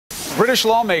British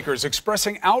lawmakers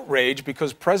expressing outrage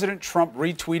because President Trump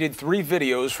retweeted 3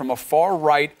 videos from a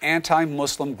far-right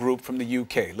anti-Muslim group from the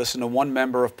UK. Listen to one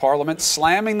member of Parliament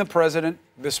slamming the president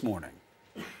this morning.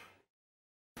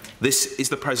 This is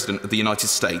the President of the United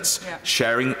States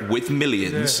sharing with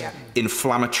millions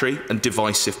inflammatory and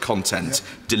divisive content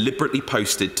deliberately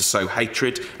posted to sow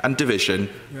hatred and division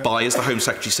by, as the Home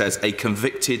Secretary says, a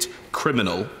convicted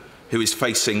criminal who is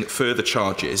facing further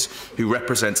charges, who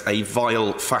represents a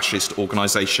vile fascist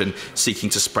organisation seeking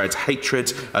to spread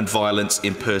hatred and violence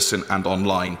in person and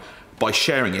online. By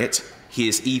sharing it, he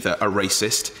is either a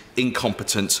racist,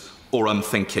 incompetent or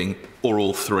unthinking, or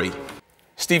all 3.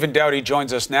 Stephen Dowdy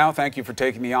joins us now. Thank you for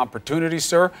taking the opportunity,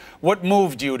 sir. What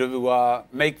moved you to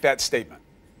make that statement?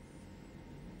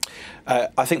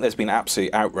 I think there's been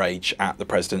absolute outrage at the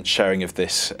President's sharing of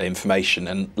this information.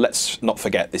 And let's not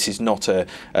forget, this is not a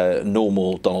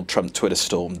normal Donald Trump Twitter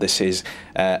storm. This is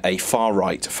a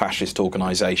far-right fascist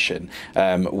organisation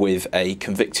with a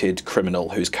convicted criminal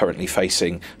who's currently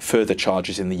facing further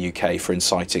charges in the UK for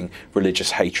inciting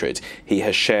religious hatred. He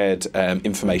has shared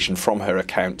information from her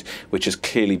account, which has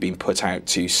clearly been put out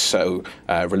to sow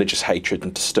religious hatred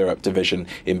and to stir up division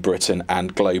in Britain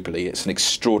and globally. It's an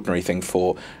extraordinary thing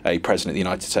for a President of the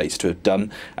United States to have done,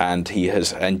 and he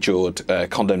has endured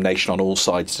condemnation on all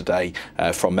sides today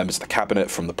from members of the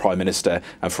Cabinet, from the Prime Minister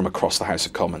and from across the House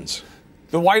of Commons.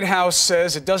 The White House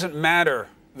says it doesn't matter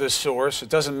the source, it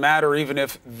doesn't matter even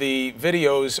if the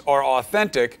videos are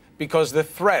authentic, because the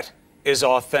threat is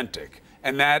authentic,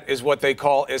 and that is what they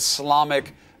call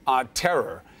Islamic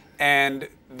terror. And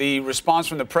the response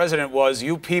from the President was,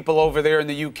 you people over there in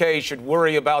the UK should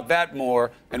worry about that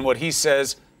more, and what he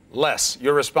says, less.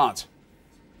 Your response?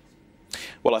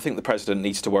 Well, I think the President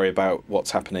needs to worry about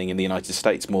what's happening in the United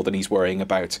States more than he's worrying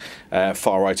about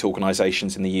far-right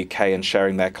organisations in the UK and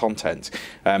sharing their content.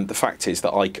 The fact is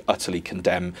that I utterly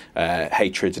condemn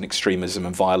hatred and extremism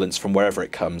and violence from wherever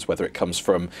it comes, whether it comes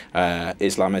from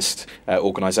Islamist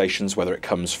organisations, whether it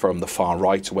comes from the far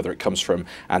right, or whether it comes from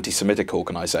anti-Semitic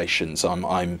organisations.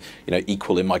 I'm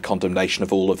equal in my condemnation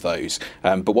of all of those.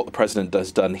 But what the President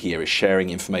has done here is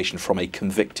sharing information from a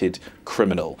convicted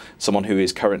criminal, someone who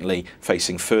is currently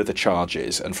facing further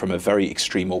charges, and from a very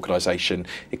extreme organisation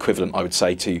equivalent, I would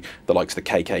say, to the likes of the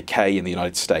KKK in the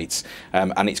United States.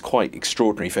 And it's quite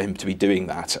extraordinary for him to be doing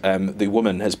that. The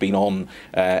woman has been on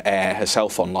air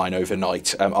herself online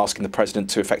overnight, asking the President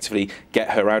to effectively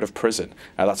get her out of prison.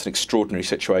 That's an extraordinary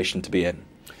situation to be in.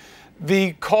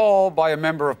 The call by a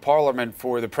member of Parliament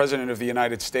for the President of the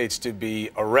United States to be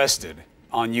arrested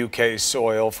on UK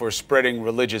soil for spreading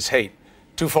religious hate,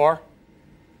 too far?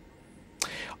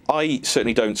 I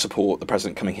certainly don't support the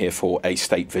President coming here for a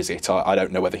state visit. I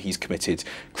don't know whether he's committed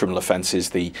criminal offences.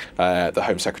 The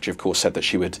Home Secretary, of course, said that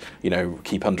she would,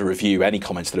 keep under review any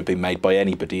comments that have been made by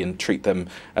anybody and treat them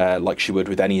like she would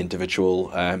with any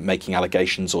individual making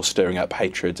allegations or stirring up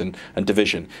hatred and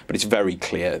division. But it's very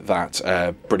clear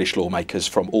that British lawmakers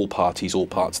from all parties, all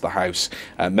parts of the House,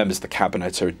 members of the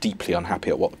Cabinet are deeply unhappy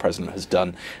at what the President has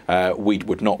done. We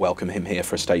would not welcome him here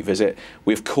for a state visit.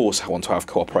 We, of course, want to have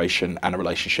cooperation and a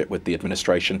relationship with the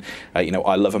administration.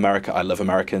 I love America. I love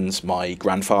Americans. My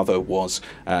grandfather was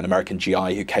an American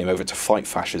GI who came over to fight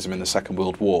fascism in the Second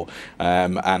World War,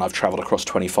 and I've travelled across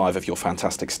 25 of your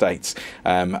fantastic states.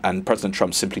 And President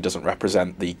Trump simply doesn't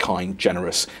represent the kind,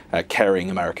 generous, caring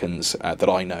Americans that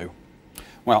I know.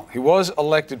 Well, he was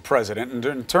elected president, and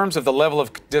in terms of the level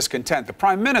of discontent, the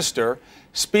Prime Minister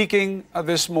speaking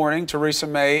this morning, Theresa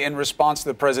May, in response to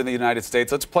the President of the United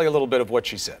States. Let's play a little bit of what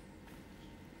she said.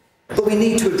 But we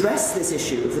need to address this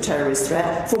issue of the terrorist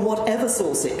threat from whatever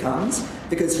source it comes,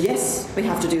 because yes, we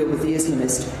have to deal with the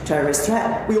Islamist terrorist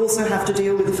threat. We also have to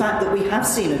deal with the fact that we have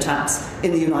seen attacks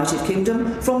in the United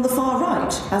Kingdom from the far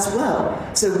right as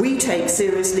well. So we take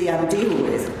seriously and deal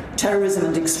with terrorism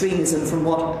and extremism from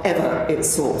whatever its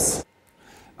source.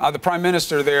 The Prime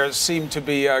Minister there seemed to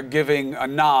be giving a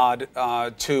nod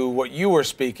to what you were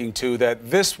speaking to,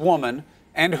 that this woman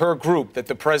and her group that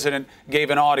the President gave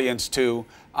an audience to,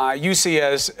 you see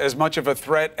as much of a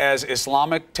threat as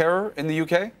Islamic terror in the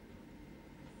UK?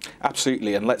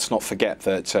 Absolutely, and let's not forget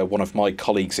that one of my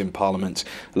colleagues in Parliament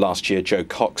last year, Joe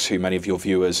Cox, who many of your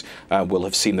viewers will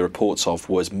have seen the reports of,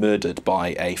 was murdered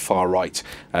by a far-right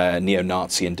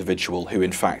neo-Nazi individual who,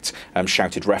 in fact,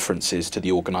 shouted references to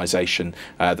the organisation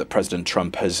that President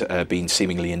Trump has been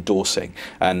seemingly endorsing.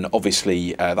 And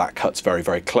obviously, that cuts very,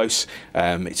 very close.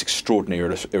 It's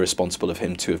extraordinarily irresponsible of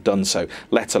him to have done so,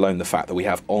 let alone the fact that we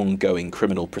have ongoing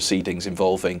criminal proceedings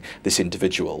involving this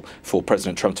individual. For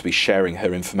President Trump to be sharing her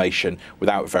information information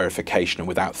without verification and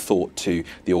without thought to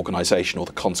the organisation or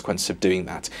the consequences of doing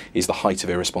that is the height of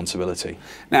irresponsibility.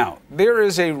 Now, there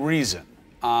is a reason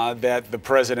that the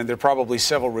president, there are probably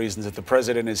several reasons that the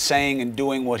president is saying and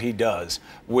doing what he does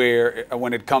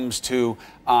when it comes to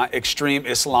extreme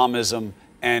Islamism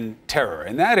and terror.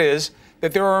 And that is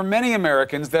that there are many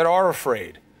Americans that are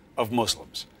afraid of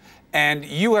Muslims. And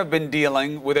you have been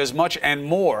dealing with as much and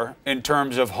more in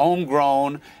terms of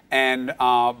homegrown and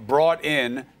brought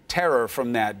in terror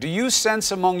from that. Do you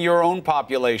sense among your own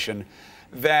population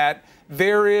that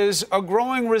there is a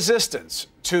growing resistance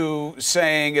to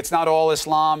saying it's not all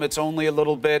Islam, it's only a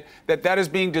little bit, that is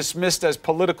being dismissed as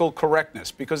political correctness?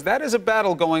 Because that is a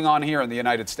battle going on here in the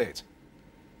United States.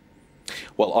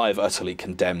 Well, I've utterly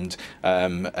condemned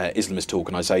Islamist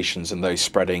organisations and those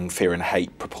spreading fear and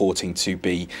hate purporting to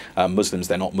be Muslims.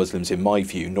 They're not Muslims in my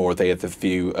view, nor are they of the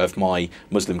view of my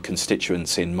Muslim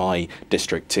constituents in my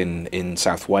district in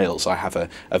South Wales. I have a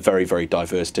very, very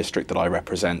diverse district that I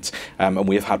represent, and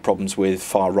we have had problems with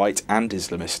far-right and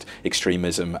Islamist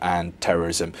extremism and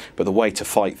terrorism. But the way to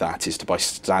fight that is by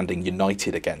standing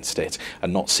united against it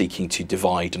and not seeking to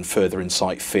divide and further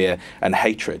incite fear and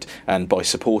hatred, and by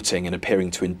supporting and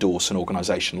appearing to endorse an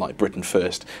organisation like Britain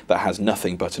First that has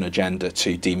nothing but an agenda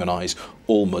to demonise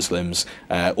all Muslims,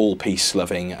 all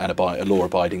peace-loving and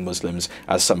law-abiding Muslims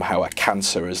as somehow a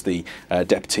cancer, as the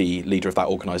deputy leader of that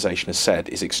organisation has said,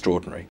 is extraordinary.